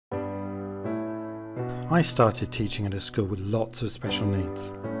I started teaching at a school with lots of special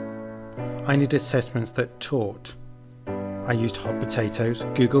needs. I needed assessments that taught. I used hot potatoes,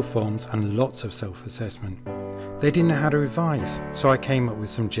 Google Forms and lots of self-assessment. They didn't know how to revise, so I came up with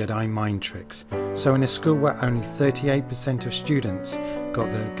some Jedi mind tricks. So in a school where only 38% of students got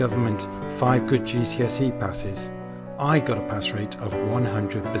the government 5 good GCSE passes, I got a pass rate of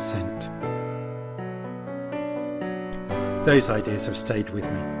 100%. Those ideas have stayed with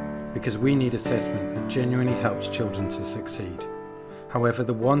me, because we need assessment that genuinely helps children to succeed. However,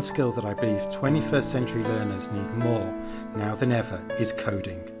 the one skill that I believe 21st century learners need more now than ever is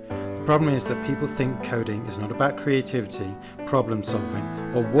coding. The problem is that people think coding is not about creativity, problem solving,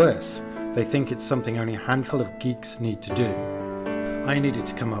 or worse, they think it's something only a handful of geeks need to do. I needed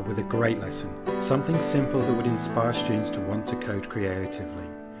to come up with a great lesson, something simple that would inspire students to want to code creatively.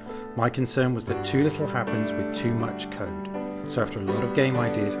 My concern was that too little happens with too much code. So after a lot of game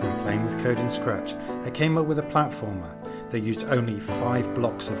ideas and playing with code in Scratch, I came up with a platformer that used only 5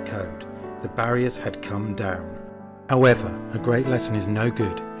 blocks of code. The barriers had come down. However, a great lesson is no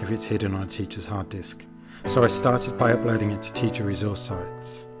good if it's hidden on a teacher's hard disk. So I started by uploading it to teacher resource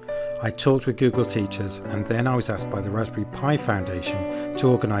sites. I talked with Google Teachers, and then I was asked by the Raspberry Pi Foundation to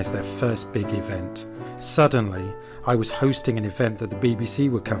organise their first big event. Suddenly, I was hosting an event that the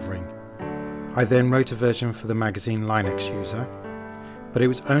BBC were covering. I then wrote a version for the magazine Linux User, but it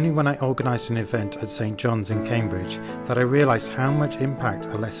was only when I organised an event at St John's in Cambridge that I realised how much impact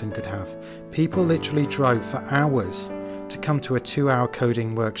a lesson could have. People literally drove for hours to come to a 2-hour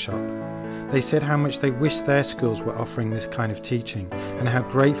coding workshop. They said how much they wished their schools were offering this kind of teaching and how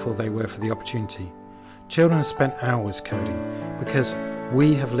grateful they were for the opportunity. Children have spent hours coding because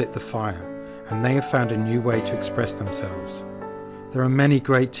we have lit the fire and they have found a new way to express themselves. There are many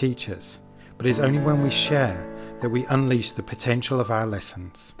great teachers, but it is only when we share that we unleash the potential of our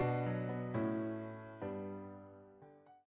lessons.